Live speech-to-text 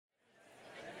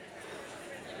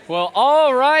Well,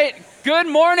 all right. Good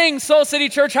morning, Soul City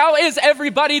Church. How is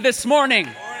everybody this morning?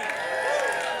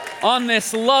 On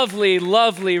this lovely,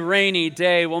 lovely rainy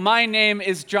day. Well, my name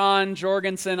is John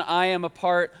Jorgensen. I am a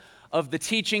part of the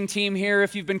teaching team here.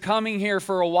 If you've been coming here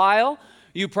for a while,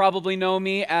 you probably know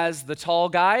me as the tall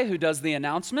guy who does the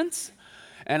announcements.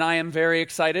 And I am very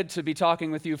excited to be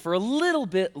talking with you for a little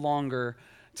bit longer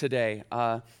today.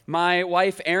 My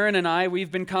wife, Erin, and I,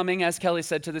 we've been coming, as Kelly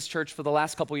said, to this church for the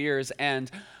last couple years, and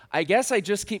I guess I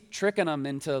just keep tricking them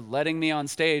into letting me on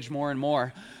stage more and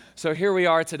more. So here we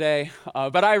are today,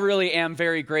 but I really am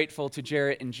very grateful to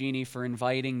Jarrett and Jeannie for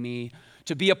inviting me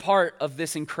to be a part of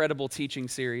this incredible teaching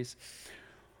series.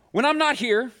 When I'm not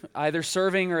here, either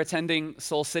serving or attending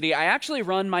Soul City, I actually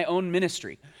run my own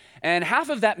ministry. And half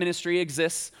of that ministry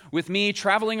exists with me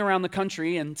traveling around the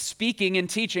country and speaking and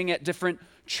teaching at different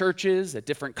churches, at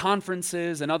different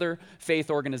conferences, and other faith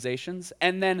organizations.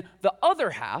 And then the other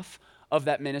half of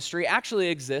that ministry actually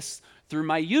exists through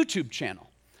my YouTube channel.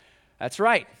 That's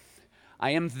right. I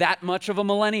am that much of a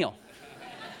millennial.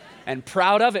 And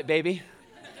proud of it, baby.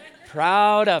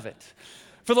 Proud of it.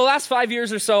 For the last 5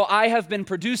 years or so, I have been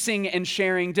producing and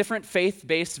sharing different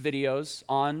faith-based videos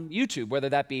on YouTube, whether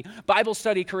that be Bible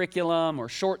study curriculum or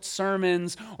short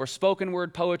sermons or spoken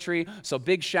word poetry. So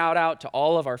big shout out to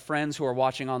all of our friends who are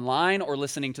watching online or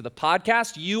listening to the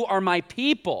podcast. You are my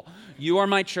people. You are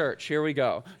my church. Here we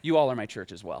go. You all are my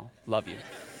church as well. Love you.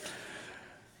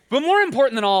 But more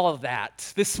important than all of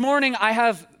that, this morning I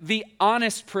have the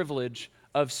honest privilege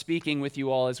of speaking with you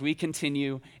all as we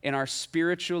continue in our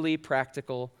spiritually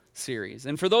practical series.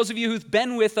 And for those of you who've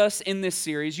been with us in this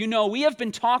series, you know we have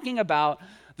been talking about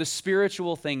the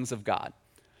spiritual things of God.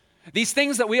 These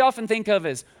things that we often think of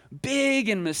as big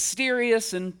and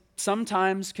mysterious and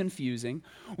sometimes confusing.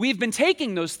 We've been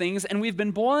taking those things and we've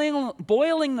been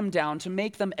boiling them down to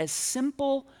make them as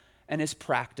simple and as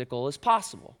practical as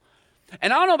possible.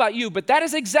 And I don't know about you, but that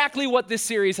is exactly what this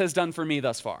series has done for me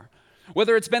thus far.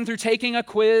 Whether it's been through taking a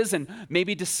quiz and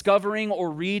maybe discovering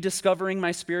or rediscovering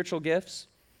my spiritual gifts.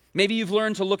 Maybe you've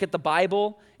learned to look at the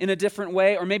Bible in a different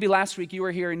way, or maybe last week you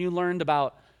were here and you learned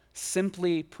about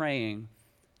simply praying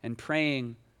and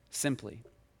praying simply.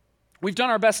 We've done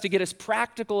our best to get as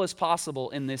practical as possible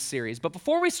in this series. But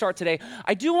before we start today,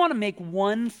 I do want to make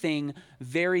one thing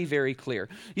very, very clear.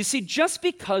 You see, just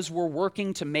because we're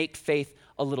working to make faith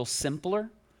a little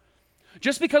simpler,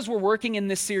 just because we're working in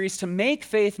this series to make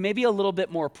faith maybe a little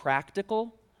bit more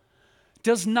practical,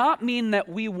 does not mean that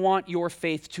we want your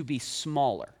faith to be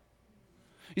smaller.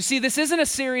 You see, this isn't a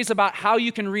series about how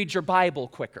you can read your Bible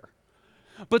quicker.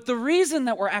 But the reason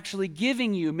that we're actually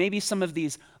giving you maybe some of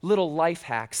these little life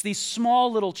hacks, these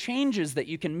small little changes that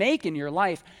you can make in your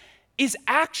life, is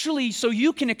actually so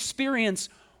you can experience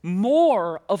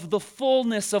more of the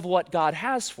fullness of what God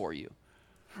has for you.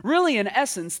 Really, in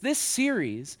essence, this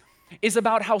series is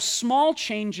about how small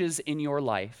changes in your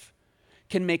life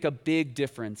can make a big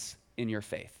difference in your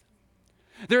faith.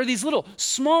 There are these little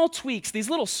small tweaks, these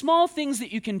little small things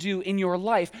that you can do in your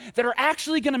life that are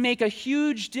actually going to make a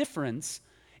huge difference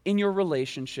in your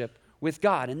relationship with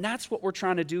God. And that's what we're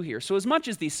trying to do here. So as much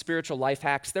as these spiritual life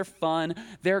hacks, they're fun,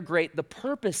 they're great, the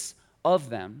purpose of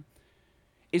them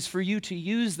is for you to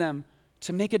use them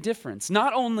to make a difference,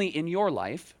 not only in your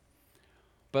life,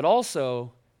 but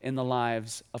also in the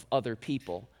lives of other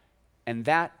people. And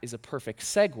that is a perfect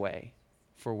segue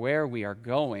for where we are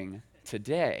going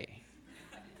today.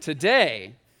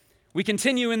 Today, we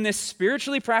continue in this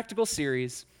spiritually practical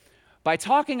series by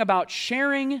talking about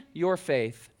sharing your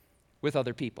faith with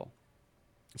other people.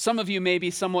 Some of you may be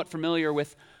somewhat familiar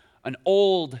with an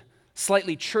old,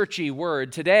 slightly churchy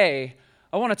word. Today,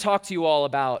 I want to talk to you all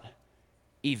about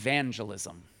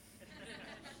evangelism.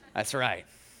 That's right.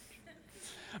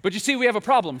 But you see, we have a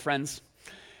problem, friends.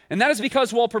 And that is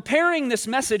because while preparing this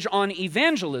message on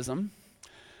evangelism,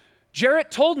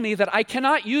 Jarrett told me that I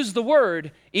cannot use the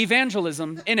word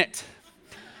evangelism in it.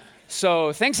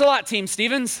 So thanks a lot, Team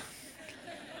Stevens.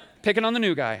 Picking on the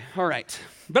new guy. All right.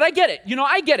 But I get it.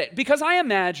 I get it because I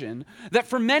imagine that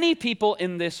for many people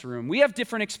in this room, we have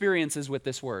different experiences with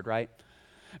this word, right?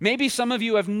 Maybe some of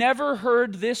you have never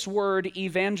heard this word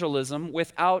evangelism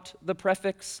without the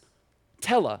prefix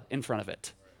tele in front of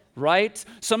it. Right?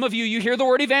 Some of you hear the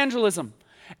word evangelism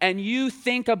and you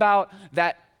think about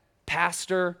that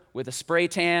pastor with a spray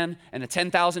tan and a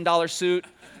 $10,000 suit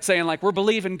saying like, we're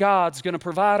believing God's going to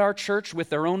provide our church with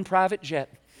their own private jet.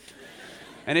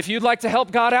 And if you'd like to help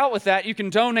God out with that, you can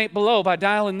donate below by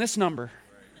dialing this number.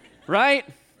 Right?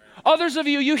 Others of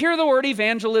you hear the word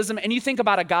evangelism and you think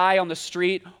about a guy on the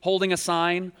street holding a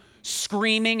sign,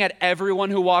 screaming at everyone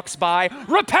who walks by,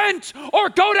 repent or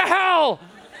go to hell.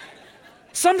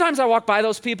 Sometimes I walk by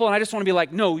those people and I just want to be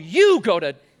like, no, you go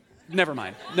to, never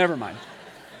mind.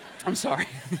 I'm sorry.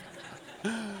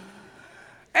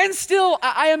 And still,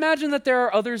 I imagine that there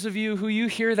are others of you who you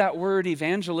hear that word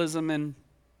evangelism and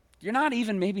you're not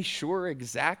even maybe sure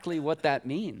exactly what that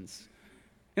means.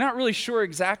 You're not really sure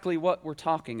exactly what we're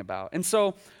talking about. And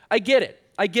so I get it.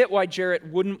 I get why Jarrett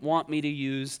wouldn't want me to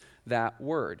use that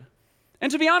word.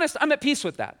 And to be honest, I'm at peace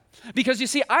with that. Because you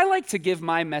see, I like to give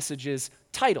my messages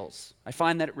titles. I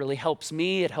find that it really helps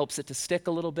me. It helps it to stick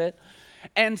a little bit.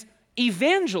 And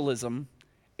evangelism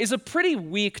is a pretty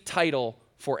weak title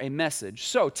for a message.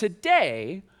 So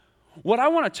today, what I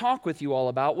want to talk with you all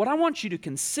about, what I want you to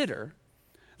consider,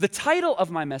 the title of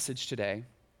my message today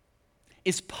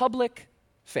is Public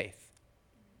Faith.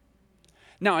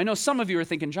 Now, I know some of you are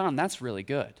thinking, John, that's really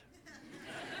good.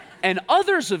 And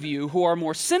others of you who are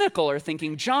more cynical are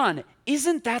thinking, John,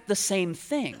 isn't that the same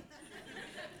thing?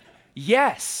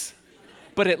 Yes,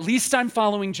 but at least I'm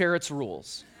following Jarrett's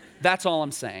rules. That's all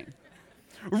I'm saying.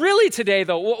 Really today,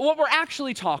 though, what we're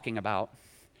actually talking about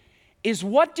is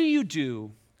what do you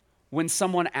do when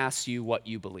someone asks you what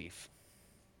you believe?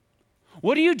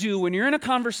 What do you do when you're in a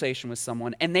conversation with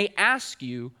someone and they ask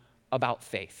you about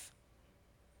faith?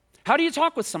 How do you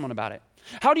talk with someone about it?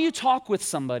 How do you talk with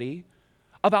somebody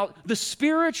about the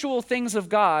spiritual things of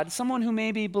God, someone who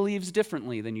maybe believes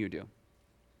differently than you do?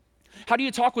 How do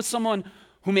you talk with someone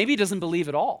who maybe doesn't believe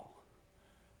at all?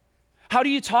 How do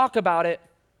you talk about it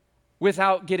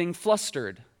without getting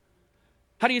flustered?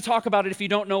 How do you talk about it if you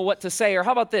don't know what to say? Or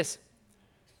how about this?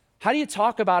 How do you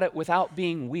talk about it without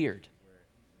being weird?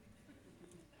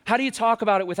 How do you talk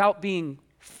about it without being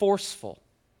forceful?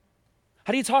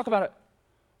 How do you talk about it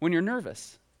when you're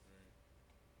nervous?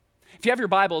 If you have your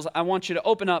Bibles, I want you to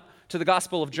open up to the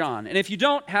Gospel of John. And if you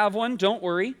don't have one, don't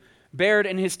worry. Baird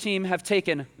and his team have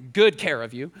taken good care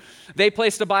of you. They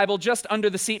placed a Bible just under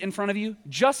the seat in front of you,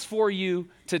 just for you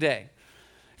today.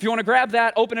 If you want to grab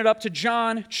that, open it up to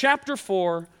John chapter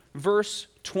 4, verse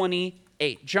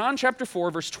 28. John chapter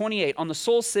 4, verse 28 on the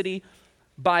Soul City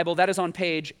Bible. That is on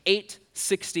page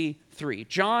 863.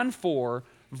 John 4,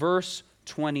 verse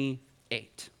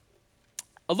 28.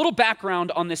 A little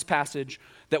background on this passage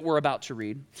that we're about to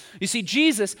read. You see,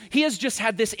 Jesus, he has just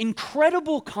had this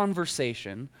incredible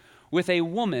conversation with a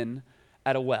woman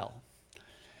at a well.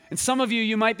 And some of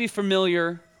you might be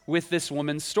familiar with this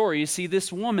woman's story. You see,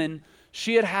 this woman,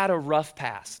 she had had a rough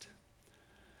past.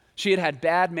 She had had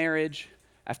bad marriage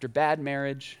after bad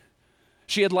marriage.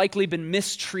 She had likely been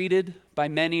mistreated by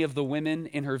many of the women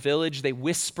in her village. They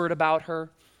whispered about her,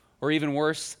 or even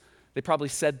worse, they probably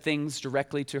said things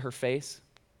directly to her face.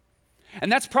 And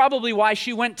that's probably why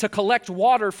she went to collect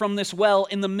water from this well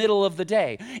in the middle of the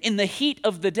day, in the heat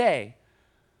of the day,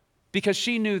 because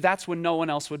she knew that's when no one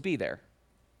else would be there.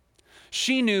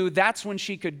 She knew that's when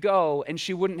she could go and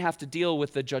she wouldn't have to deal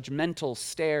with the judgmental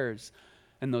stares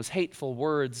and those hateful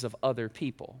words of other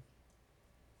people.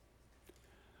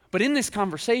 But in this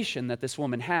conversation that this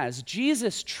woman has,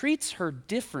 Jesus treats her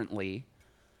differently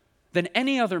than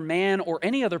any other man or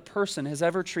any other person has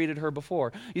ever treated her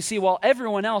before. You see, while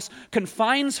everyone else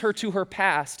confines her to her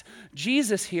past,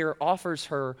 Jesus here offers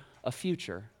her a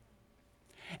future.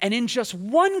 And in just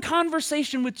one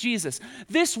conversation with Jesus,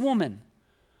 this woman,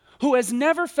 who has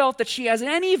never felt that she has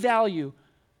any value,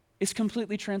 is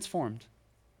completely transformed.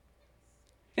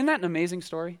 Isn't that an amazing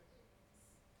story?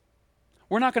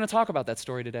 We're not going to talk about that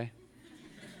story today.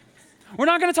 We're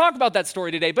not going to talk about that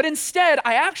story today, but instead,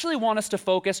 I actually want us to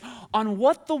focus on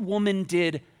what the woman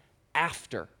did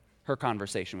after her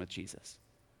conversation with Jesus.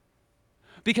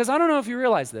 Because I don't know if you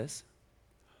realize this,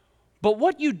 but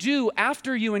what you do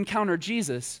after you encounter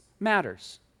Jesus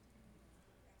matters.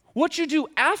 What you do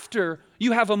after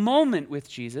you have a moment with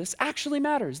Jesus actually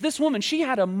matters. This woman, she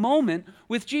had a moment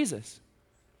with Jesus.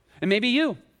 And maybe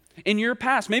you, in your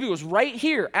past, maybe it was right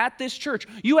here at this church,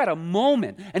 you had a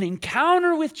moment, an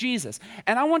encounter with Jesus.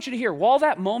 And I want you to hear, while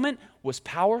that moment was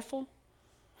powerful,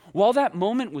 while that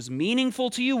moment was meaningful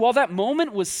to you, while that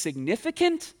moment was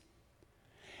significant,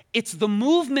 it's the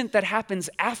movement that happens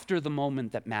after the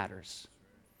moment that matters.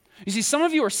 You see, some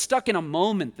of you are stuck in a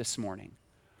moment this morning.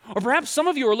 Or perhaps some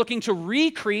of you are looking to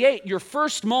recreate your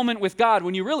first moment with God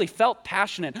when you really felt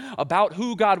passionate about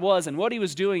who God was and what he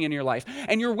was doing in your life.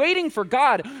 And you're waiting for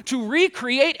God to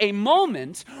recreate a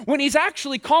moment when he's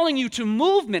actually calling you to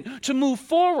movement, to move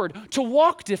forward, to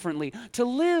walk differently, to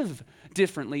live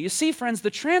differently. You see, friends, the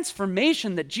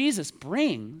transformation that Jesus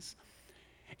brings,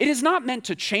 it is not meant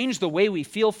to change the way we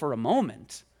feel for a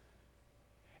moment.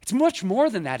 It's much more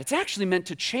than that. It's actually meant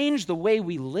to change the way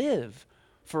we live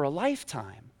for a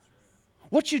lifetime.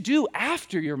 What you do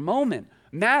after your moment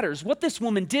matters. What this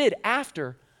woman did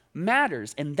after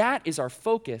matters, and that is our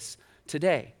focus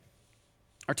today.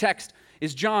 Our text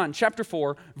is John chapter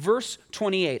 4, verse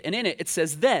 28, and in it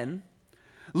says, "Then,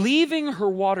 leaving her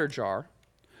water jar,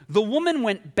 the woman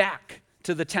went back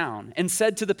to the town and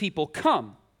said to the people,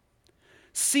 'Come,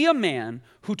 see a man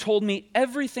who told me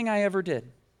everything I ever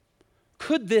did.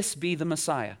 Could this be the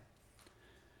Messiah?'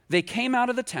 They came out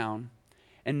of the town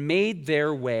and made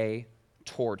their way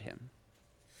toward him."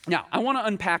 Now, I want to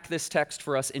unpack this text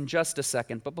for us in just a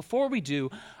second, but before we do,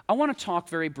 I want to talk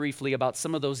very briefly about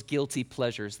some of those guilty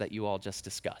pleasures that you all just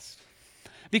discussed.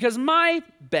 Because my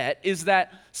bet is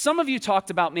that some of you talked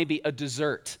about maybe a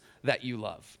dessert that you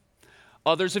love.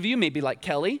 Others of you, maybe like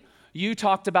Kelly, you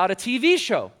talked about a TV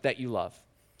show that you love.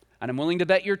 And I'm willing to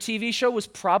bet your TV show was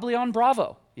probably on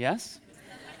Bravo, yes?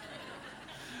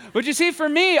 But you see, for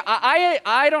me,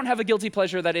 I don't have a guilty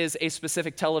pleasure that is a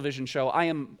specific television show. I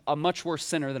am a much worse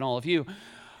sinner than all of you.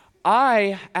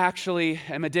 I actually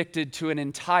am addicted to an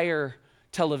entire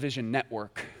television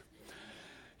network.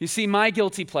 You see, my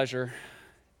guilty pleasure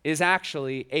is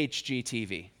actually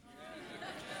HGTV.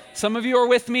 Some of you are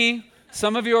with me.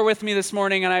 Some of you are with me this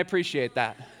morning, and I appreciate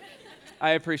that.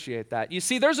 I appreciate that. You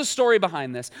see, there's a story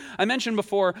behind this. I mentioned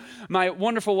before my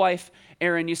wonderful wife,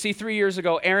 Erin. You see, 3 years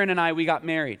ago, Erin and I, we got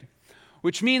married,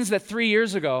 which means that 3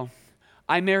 years ago,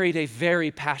 I married a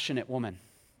very passionate woman.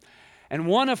 And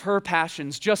one of her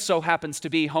passions just so happens to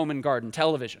be home and garden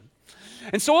television.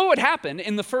 And so what would happen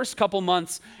in the first couple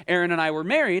months Erin and I were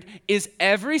married is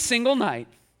every single night,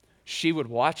 she would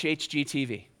watch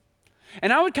HGTV.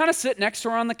 And I would kind of sit next to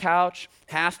her on the couch,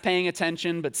 half paying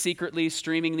attention, but secretly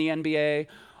streaming the NBA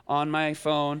on my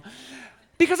phone,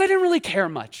 because I didn't really care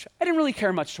much. I didn't really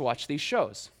care much to watch these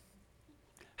shows.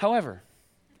 However,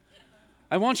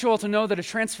 I want you all to know that a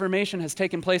transformation has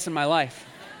taken place in my life.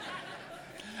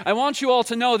 I want you all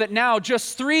to know that now,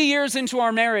 just 3 years into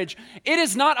our marriage, it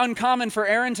is not uncommon for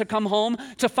Erin to come home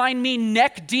to find me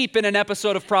neck deep in an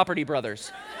episode of Property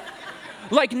Brothers.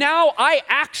 Like now, I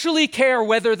actually care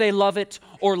whether they love it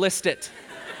or list it.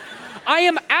 I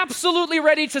am absolutely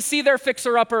ready to see their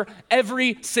fixer-upper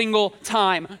every single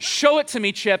time. Show it to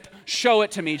me, Chip. Show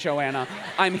it to me, Joanna.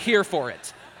 I'm here for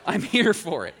it. I'm here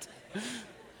for it.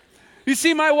 You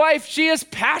see, my wife, she is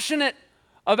passionate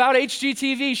about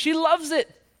HGTV. She loves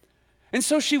it. And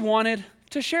so she wanted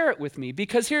to share it with me,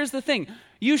 because here's the thing.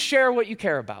 You share what you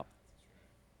care about.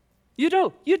 You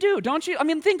do, don't you? I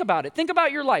mean, think about it. Think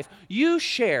about your life. You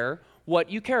share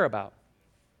what you care about.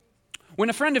 When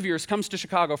a friend of yours comes to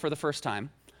Chicago for the first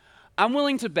time, I'm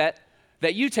willing to bet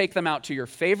that you take them out to your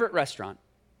favorite restaurant.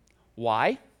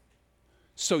 Why?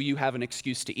 So you have an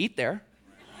excuse to eat there,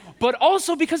 but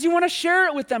also because you want to share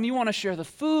it with them. You want to share the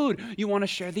food. You want to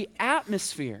share the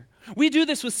atmosphere. We do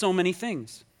this with so many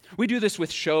things. We do this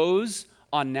with shows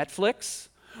on Netflix.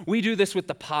 We do this with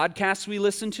the podcasts we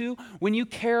listen to. When you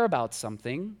care about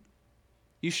something,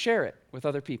 you share it with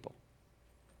other people.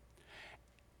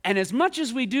 And as much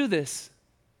as we do this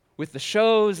with the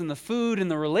shows and the food and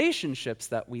the relationships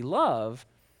that we love,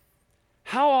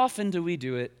 how often do we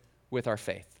do it with our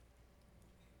faith?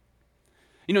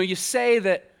 You know, you say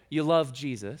that you love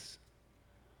Jesus,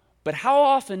 but how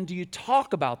often do you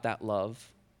talk about that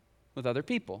love with other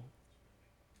people?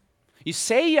 You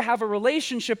say you have a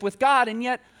relationship with God, and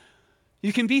yet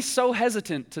you can be so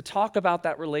hesitant to talk about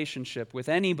that relationship with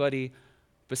anybody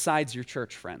besides your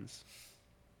church friends.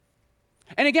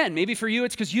 And again, maybe for you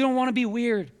it's because you don't want to be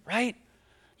weird, right?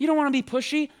 You don't want to be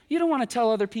pushy. You don't want to tell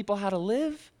other people how to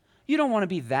live. You don't want to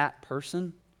be that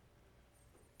person.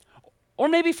 Or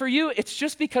maybe for you it's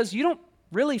just because you don't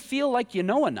really feel like you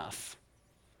know enough.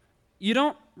 You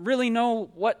don't really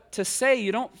know what to say.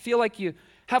 You don't feel like you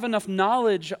have enough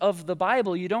knowledge of the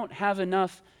Bible. You don't have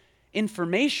enough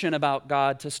information about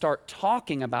God to start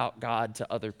talking about God to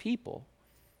other people.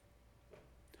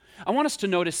 I want us to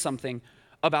notice something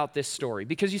about this story,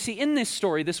 because you see, in this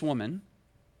story, this woman,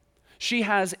 she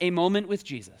has a moment with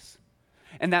Jesus,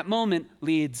 and that moment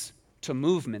leads to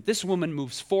movement. This woman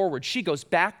moves forward. She goes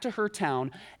back to her town,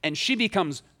 and she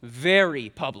becomes very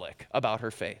public about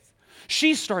her faith.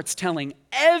 She starts telling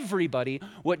everybody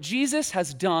what Jesus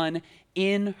has done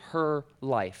in her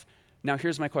life. Now,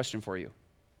 here's my question for you.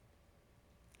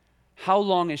 How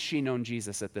long has she known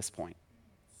Jesus at this point?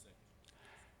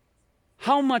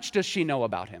 How much does she know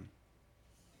about him?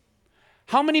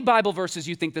 How many Bible verses do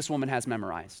you think this woman has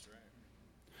memorized?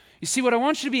 You see, what I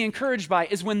want you to be encouraged by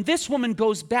is when this woman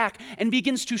goes back and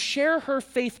begins to share her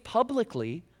faith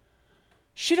publicly,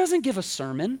 she doesn't give a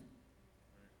sermon.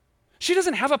 She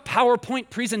doesn't have a PowerPoint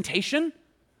presentation.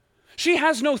 She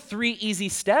has no 3 easy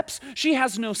steps. She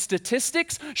has no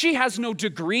statistics. She has no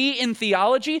degree in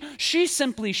theology. She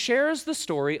simply shares the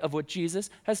story of what Jesus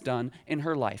has done in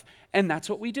her life. And that's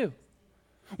what we do.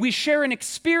 We share an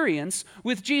experience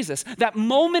with Jesus. That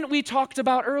moment we talked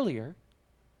about earlier,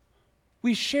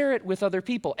 we share it with other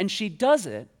people. And she does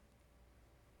it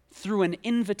through an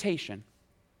invitation.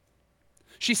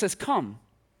 She says, come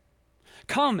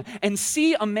and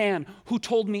see a man who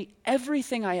told me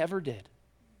everything I ever did.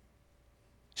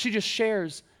 She just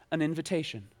shares an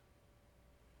invitation.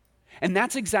 And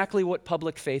that's exactly what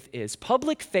public faith is.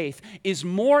 Public faith is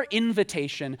more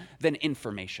invitation than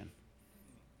information.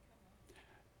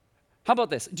 How about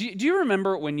this? Do you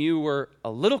remember when you were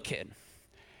a little kid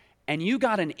and you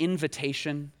got an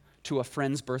invitation to a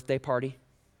friend's birthday party?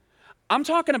 I'm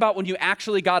talking about when you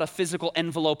actually got a physical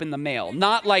envelope in the mail,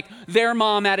 not like their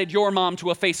mom added your mom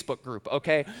to a Facebook group,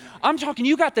 okay? I'm talking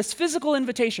you got this physical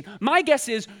invitation. My guess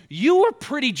is you were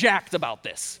pretty jacked about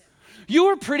this. You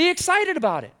were pretty excited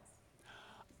about it.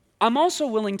 I'm also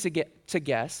willing to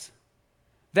guess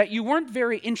that you weren't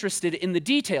very interested in the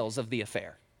details of the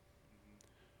affair.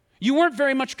 You weren't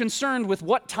very much concerned with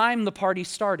what time the party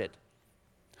started.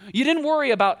 You didn't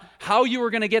worry about how you were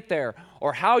going to get there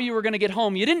or how you were going to get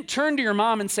home. You didn't turn to your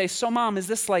mom and say, so mom, is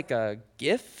this like a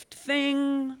gift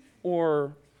thing?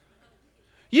 Or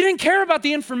you didn't care about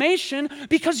the information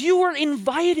because you were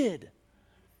invited.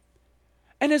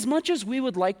 And as much as we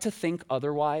would like to think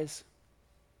otherwise,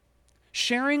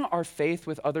 sharing our faith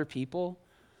with other people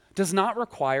does not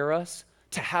require us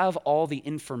to have all the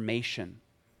information.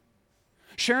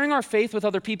 Sharing our faith with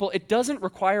other people, it doesn't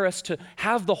require us to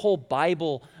have the whole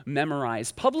Bible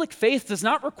memorized. Public faith does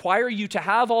not require you to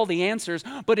have all the answers,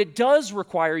 but it does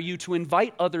require you to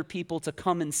invite other people to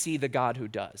come and see the God who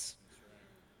does.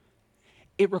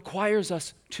 It requires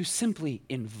us to simply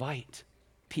invite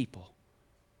people.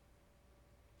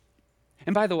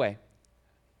 And by the way,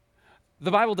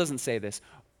 the Bible doesn't say this,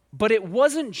 but it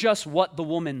wasn't just what the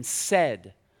woman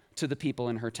said to the people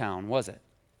in her town, was it?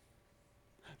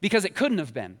 Because it couldn't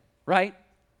have been, right?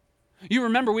 You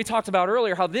remember we talked about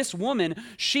earlier how this woman,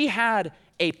 she had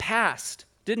a past,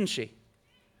 didn't she?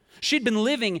 She'd been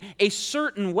living a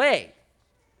certain way.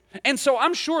 And so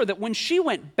I'm sure that when she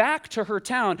went back to her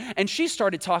town and she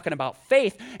started talking about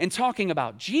faith and talking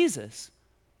about Jesus,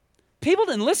 people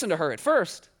didn't listen to her at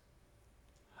first.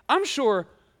 I'm sure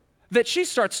that she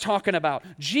starts talking about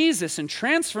Jesus and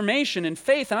transformation and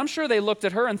faith, and I'm sure they looked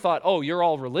at her and thought, oh, you're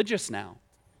all religious now.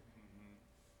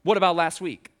 What about last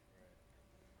week?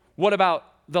 What about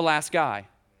the last guy?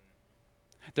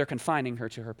 They're confining her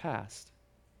to her past.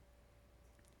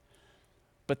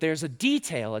 But there's a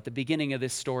detail at the beginning of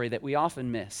this story that we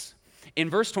often miss. In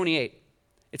verse 28,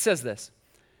 it says this,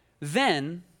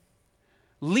 then,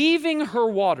 leaving her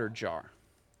water jar.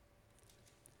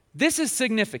 This is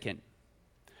significant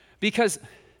because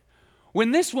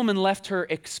when this woman left her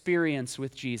experience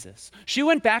with Jesus, she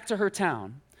went back to her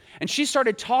town and she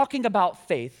started talking about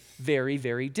faith very,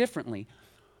 very differently.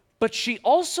 But she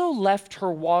also left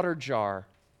her water jar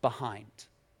behind.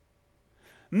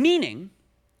 Meaning,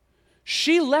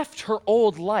 she left her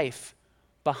old life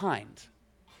behind.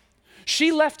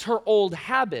 She left her old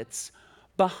habits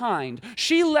behind.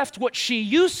 She left what she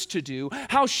used to do,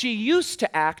 how she used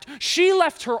to act. She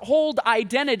left her old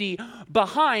identity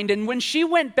behind. And when she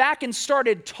went back and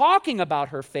started talking about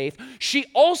her faith, she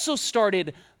also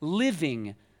started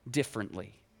living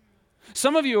differently.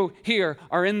 Some of you here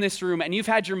are in this room and you've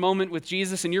had your moment with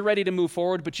Jesus and you're ready to move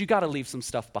forward, but you got to leave some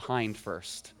stuff behind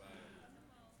first.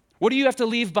 What do you have to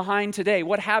leave behind today?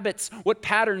 What habits, what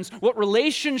patterns, what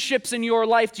relationships in your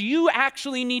life do you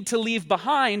actually need to leave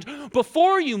behind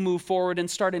before you move forward and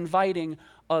start inviting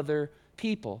other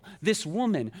people? This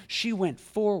woman, she went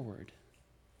forward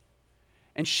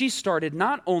and she started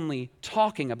not only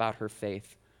talking about her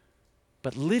faith,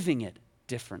 but living it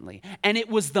differently. And it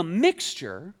was the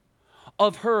mixture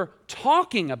of her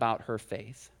talking about her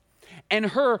faith and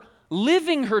her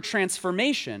living her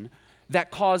transformation that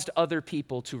caused other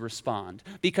people to respond.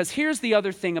 Because here's the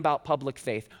other thing about public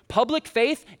faith. Public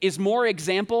faith is more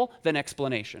example than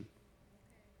explanation.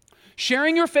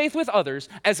 Sharing your faith with others,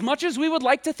 as much as we would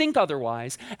like to think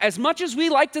otherwise, as much as we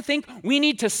like to think we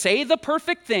need to say the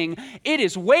perfect thing, it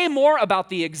is way more about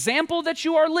the example that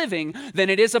you are living than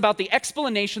it is about the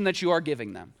explanation that you are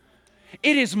giving them.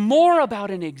 It is more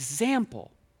about an example.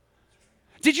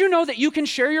 Did you know that you can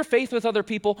share your faith with other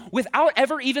people without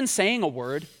ever even saying a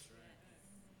word?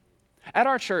 At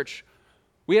our church,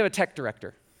 we have a tech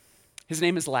director. His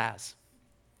name is Laz.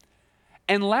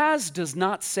 And Laz does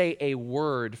not say a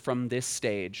word from this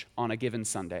stage on a given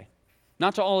Sunday.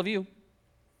 Not to all of you.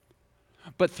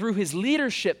 But through his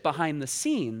leadership behind the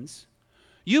scenes,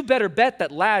 you better bet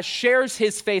that Laz shares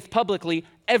his faith publicly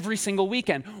every single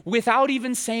weekend without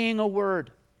even saying a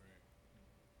word.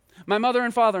 My mother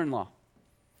and father-in-law,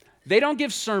 they don't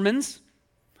give sermons.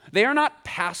 They are not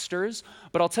pastors,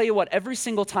 but I'll tell you what, every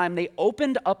single time they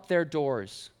opened up their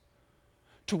doors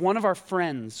to one of our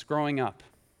friends growing up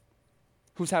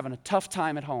who's having a tough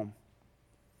time at home,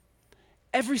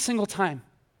 every single time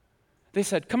they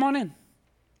said, come on in,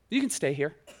 you can stay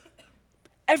here.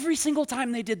 Every single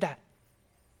time they did that,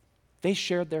 they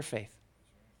shared their faith.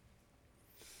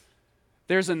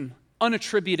 There's an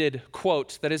unattributed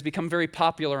quote that has become very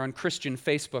popular on Christian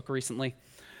Facebook recently.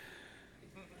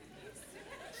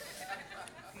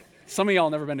 Some of y'all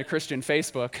never been to Christian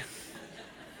Facebook.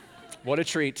 What a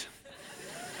treat.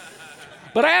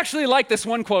 But I actually like this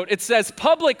one quote. It says,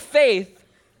 public faith,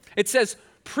 it says,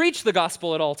 preach the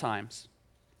gospel at all times,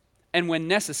 and when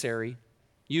necessary,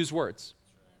 use words.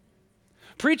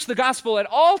 Preach the gospel at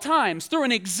all times through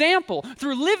an example,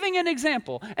 through living an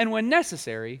example, and when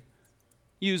necessary,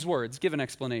 use words, give an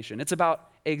explanation. It's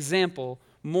about example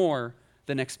more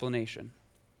than explanation.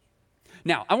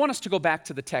 Now, I want us to go back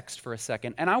to the text for a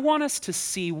second, and I want us to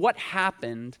see what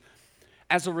happened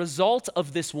as a result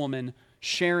of this woman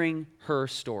sharing her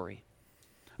story.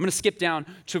 I'm going to skip down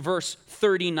to verse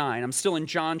 39. I'm still in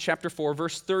John chapter 4,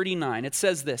 verse 39. It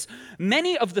says this,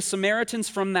 many of the Samaritans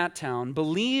from that town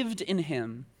believed in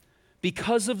him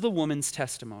because of the woman's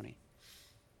testimony.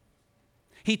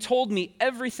 He told me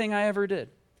everything I ever did.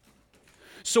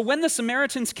 So when the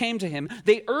Samaritans came to him,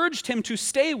 they urged him to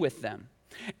stay with them.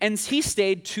 And he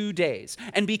stayed 2 days.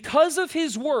 And because of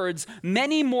his words,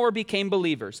 many more became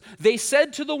believers. They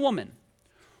said to the woman,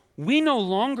 we no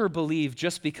longer believe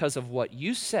just because of what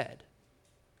you said.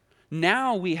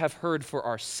 Now we have heard for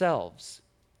ourselves,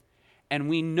 and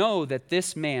we know that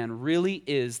this man really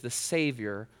is the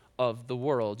Savior of the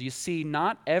world. You see,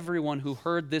 not everyone who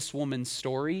heard this woman's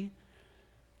story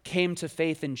came to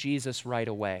faith in Jesus right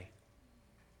away.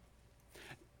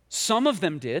 Some of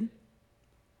them did.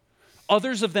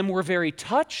 Others of them were very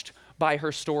touched by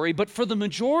her story, but for the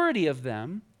majority of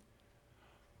them,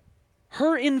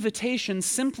 her invitation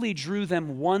simply drew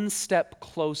them one step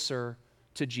closer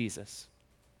to Jesus.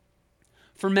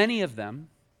 For many of them,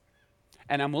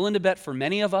 and I'm willing to bet for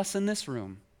many of us in this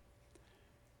room,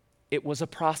 it was a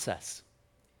process.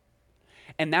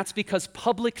 And that's because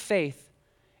public faith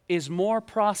is more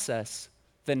process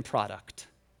than product.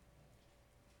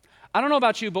 I don't know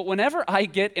about you, but whenever I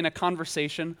get in a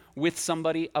conversation with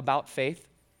somebody about faith,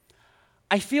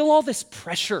 I feel all this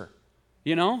pressure,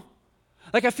 you know?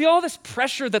 Like I feel all this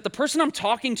pressure that the person I'm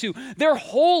talking to, their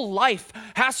whole life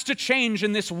has to change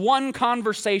in this one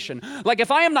conversation. Like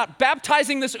if I am not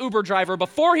baptizing this Uber driver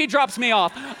before he drops me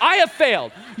off, I have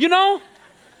failed, you know?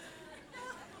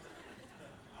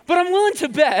 But I'm willing to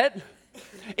bet,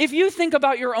 if you think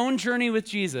about your own journey with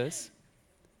Jesus,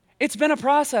 it's been a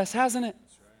process, hasn't it?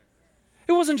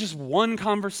 It wasn't just one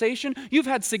conversation. You've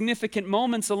had significant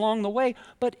moments along the way,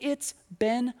 but it's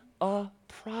been a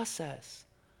process.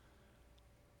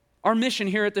 Our mission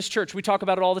here at this church, we talk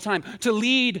about it all the time, to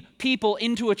lead people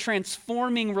into a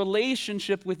transforming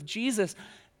relationship with Jesus.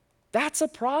 That's a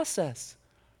process.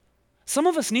 Some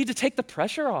of us need to take the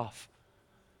pressure off.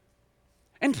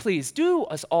 And please, do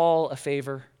us all a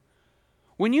favor.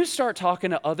 When you start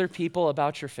talking to other people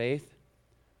about your faith,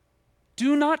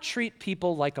 do not treat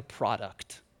people like a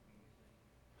product.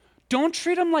 Don't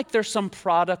treat them like they're some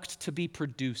product to be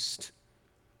produced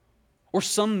or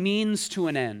some means to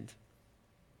an end.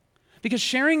 Because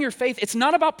sharing your faith, it's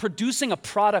not about producing a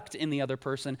product in the other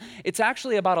person. It's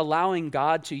actually about allowing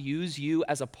God to use you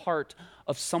as a part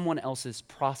of someone else's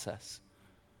process.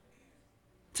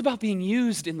 It's about being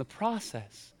used in the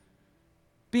process,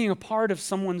 being a part of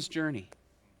someone's journey.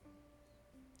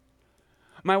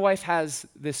 My wife has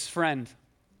this friend,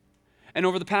 and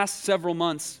over the past several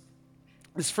months,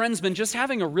 this friend's been just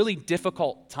having a really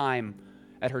difficult time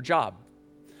at her job.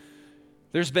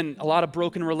 There's been a lot of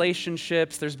broken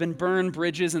relationships, there's been burned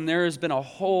bridges, and there has been a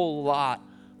whole lot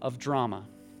of drama.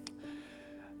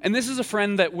 And this is a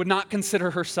friend that would not consider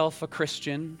herself a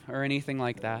Christian or anything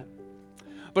like that.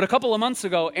 But a couple of months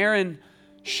ago, Aaron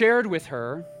shared with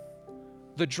her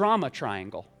the drama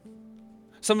triangle.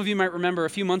 Some of you might remember a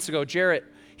few months ago, Jarrett,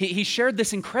 he shared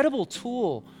this incredible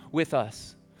tool with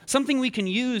us, something we can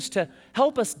use to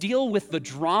help us deal with the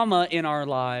drama in our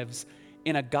lives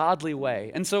in a godly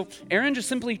way. And so Erin just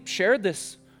simply shared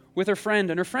this with her friend,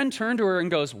 and her friend turned to her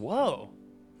and goes, "Whoa,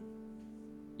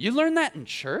 you learned that in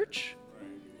church?"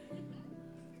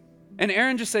 And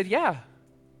Erin just said, "Yeah.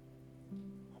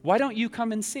 Why don't you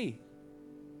come and see?"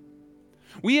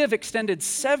 We have extended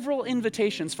several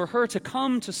invitations for her to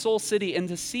come to Soul City and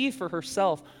to see for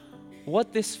herself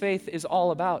what this faith is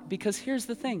all about. Because here's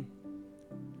the thing.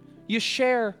 You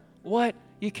share what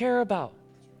you care about.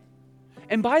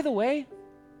 And by the way,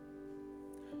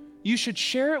 you should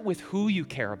share it with who you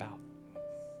care about.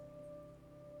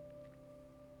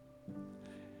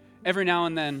 Every now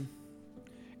and then,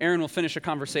 Erin will finish a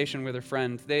conversation with her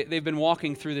friend. They've been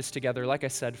walking through this together, like I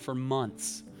said, for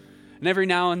months. And every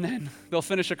now and then, they'll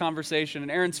finish a conversation,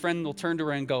 and Erin's friend will turn to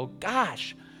her and go,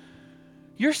 "Gosh,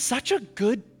 you're such a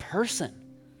good person."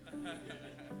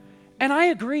 And I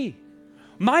agree.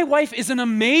 My wife is an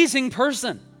amazing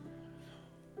person.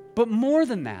 But more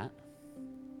than that,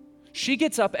 she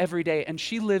gets up every day and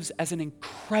she lives as an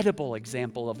incredible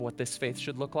example of what this faith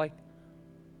should look like.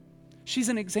 She's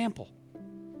an example.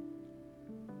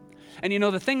 And you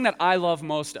know, the thing that I love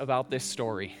most about this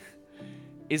story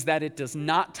is that it does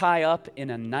not tie up in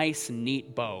a nice,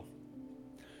 neat bow.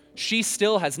 She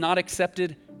still has not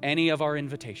accepted any of our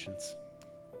invitations.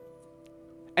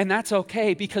 And that's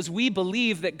okay, because we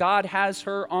believe that God has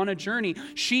her on a journey.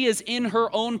 She is in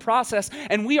her own process,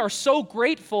 and we are so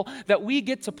grateful that we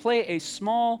get to play a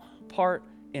small part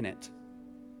in it.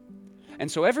 And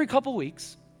so every couple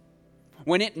weeks,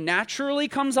 when it naturally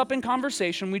comes up in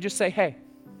conversation, we just say, "Hey,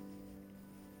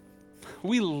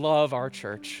 we love our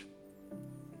church.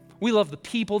 We love the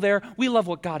people there. We love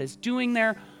what God is doing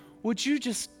there. Would you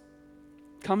just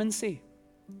come and see?"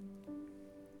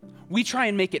 We try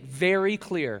and make it very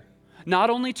clear, not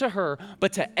only to her,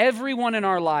 but to everyone in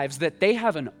our lives, that they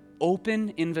have an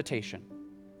open invitation.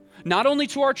 Not only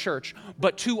to our church,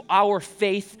 but to our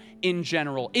faith in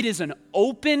general. It is an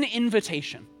open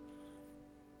invitation.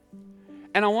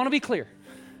 And I want to be clear.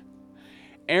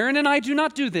 Erin and I do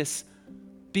not do this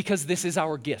because this is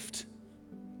our gift.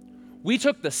 We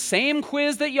took the same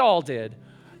quiz that y'all did,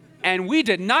 and we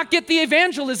did not get the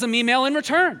evangelism email in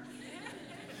return.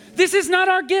 This is not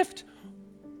our gift.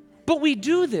 But we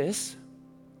do this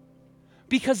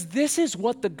because this is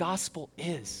what the gospel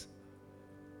is.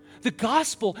 The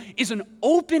gospel is an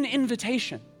open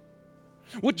invitation.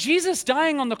 What Jesus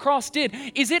dying on the cross did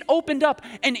is it opened up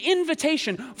an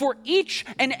invitation for each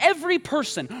and every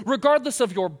person, regardless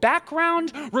of your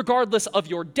background, regardless of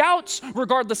your doubts,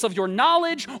 regardless of your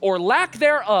knowledge or lack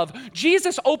thereof.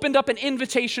 Jesus opened up an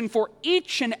invitation for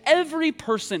each and every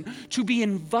person to be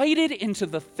invited into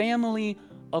the family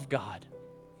of God.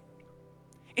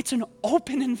 It's an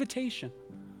open invitation.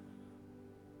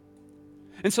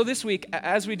 And so this week,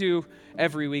 as we do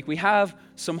every week, we have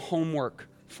some homework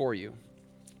for you.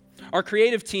 Our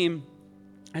creative team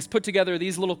has put together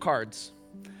these little cards.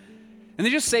 And they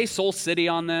just say Soul City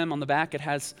on them. On the back, it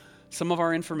has some of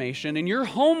our information. And your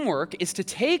homework is to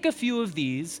take a few of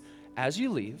these as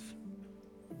you leave,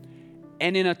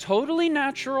 and in a totally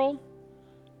natural,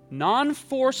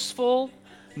 non-forceful,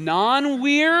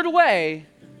 non-weird way,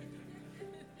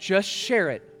 just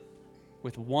share it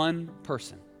with one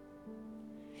person.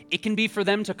 It can be for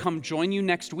them to come join you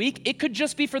next week. It could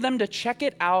just be for them to check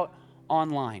it out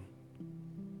online.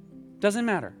 Doesn't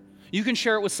matter. You can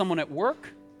share it with someone at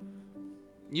work.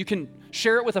 You can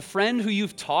share it with a friend who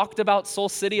you've talked about Soul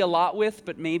City a lot with,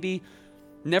 but maybe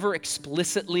never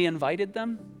explicitly invited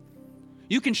them.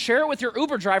 You can share it with your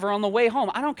Uber driver on the way home.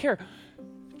 I don't care.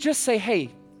 Just say, "Hey,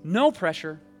 no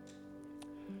pressure,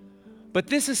 but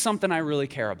this is something I really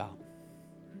care about.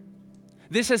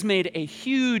 This has made a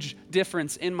huge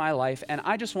difference in my life, and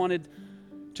I just wanted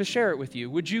to share it with you.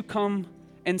 Would you come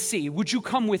and see? Would you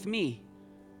come with me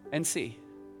and see?"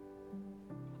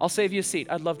 I'll save you a seat.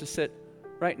 I'd love to sit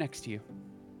right next to you.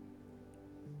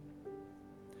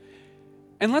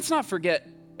 And let's not forget,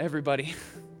 everybody,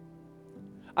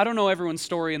 I don't know everyone's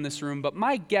story in this room, but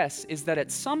my guess is that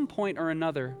at some point or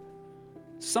another,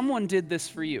 someone did this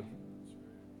for you.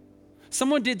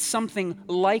 Someone did something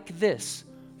like this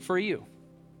for you.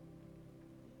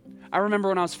 I remember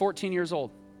when I was 14 years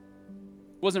old.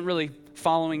 Wasn't really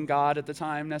following God at the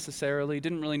time necessarily.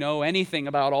 Didn't really know anything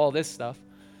about all this stuff.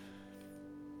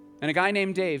 And a guy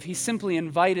named Dave, he simply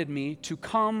invited me to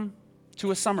come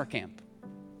to a summer camp.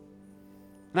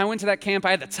 And I went to that camp.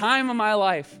 I had the time of my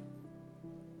life.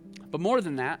 But more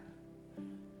than that,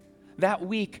 that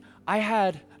week I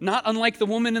had, not unlike the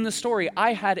woman in the story,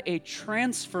 I had a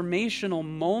transformational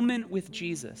moment with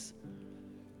Jesus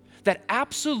that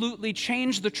absolutely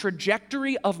changed the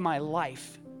trajectory of my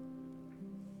life.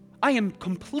 I am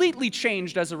completely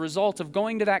changed as a result of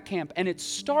going to that camp, and it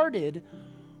started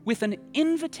with an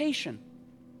invitation.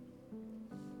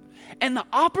 And the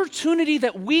opportunity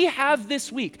that we have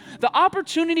this week, the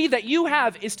opportunity that you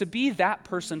have, is to be that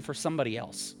person for somebody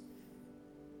else.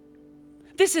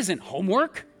 This isn't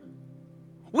homework.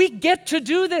 We get to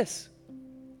do this.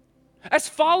 As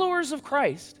followers of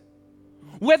Christ,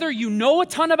 whether you know a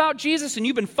ton about Jesus and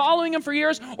you've been following him for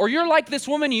years, or you're like this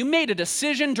woman, you made a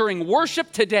decision during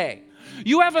worship today,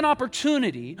 you have an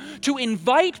opportunity to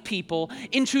invite people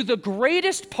into the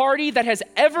greatest party that has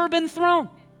ever been thrown.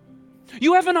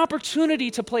 You have an opportunity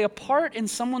to play a part in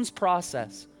someone's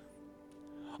process,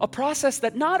 a process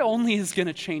that not only is going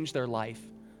to change their life,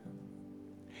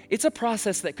 it's a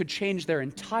process that could change their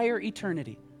entire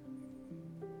eternity.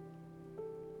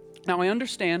 Now, I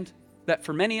understand that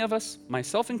for many of us,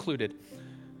 myself included,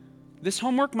 this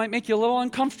homework might make you a little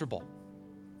uncomfortable.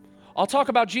 I'll talk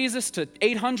about Jesus to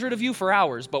 800 of you for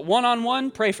hours, but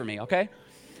one-on-one, pray for me, okay?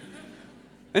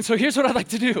 And so here's what I'd like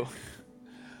to do.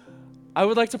 I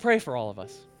would like to pray for all of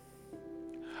us.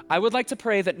 I would like to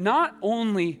pray that not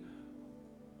only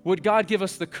would God give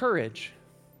us the courage,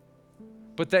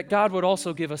 but that God would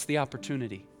also give us the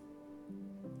opportunity.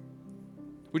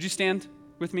 Would you stand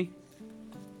with me?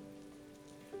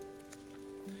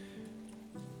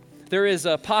 There is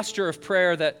a posture of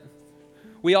prayer that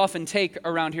we often take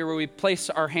around here where we place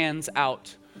our hands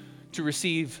out to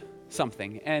receive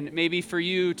something. And maybe for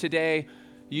you today,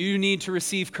 you need to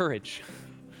receive courage,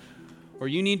 or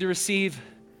you need to receive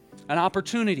an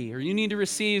opportunity, or you need to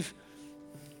receive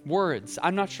words.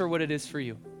 I'm not sure what it is for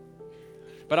you.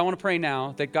 But I want to pray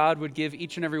now that God would give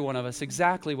each and every one of us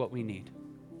exactly what we need.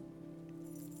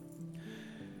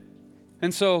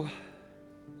 And so,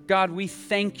 God, we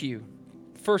thank you,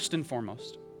 first and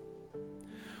foremost.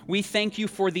 We thank you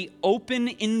for the open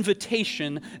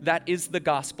invitation that is the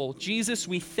gospel. Jesus,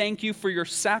 we thank you for your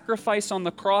sacrifice on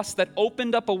the cross that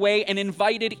opened up a way and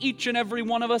invited each and every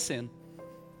one of us in.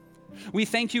 We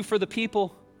thank you for the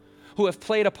people who have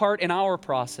played a part in our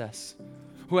process,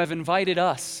 who have invited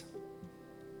us.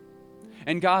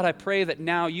 And God, I pray that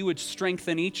now you would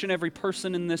strengthen each and every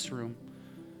person in this room,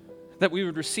 that we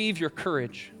would receive your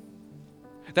courage,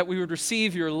 that we would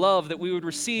receive your love, that we would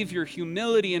receive your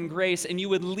humility and grace, and you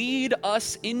would lead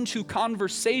us into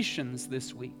conversations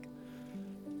this week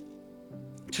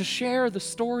to share the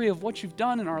story of what you've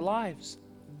done in our lives,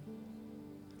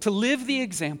 to live the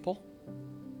example,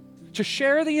 to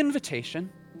share the invitation.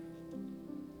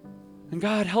 And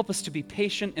God, help us to be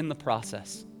patient in the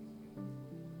process.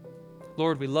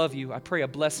 Lord, we love you. I pray a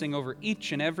blessing over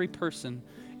each and every person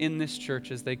in this church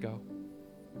as they go.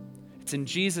 It's in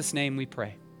Jesus' name we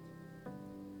pray.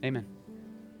 Amen.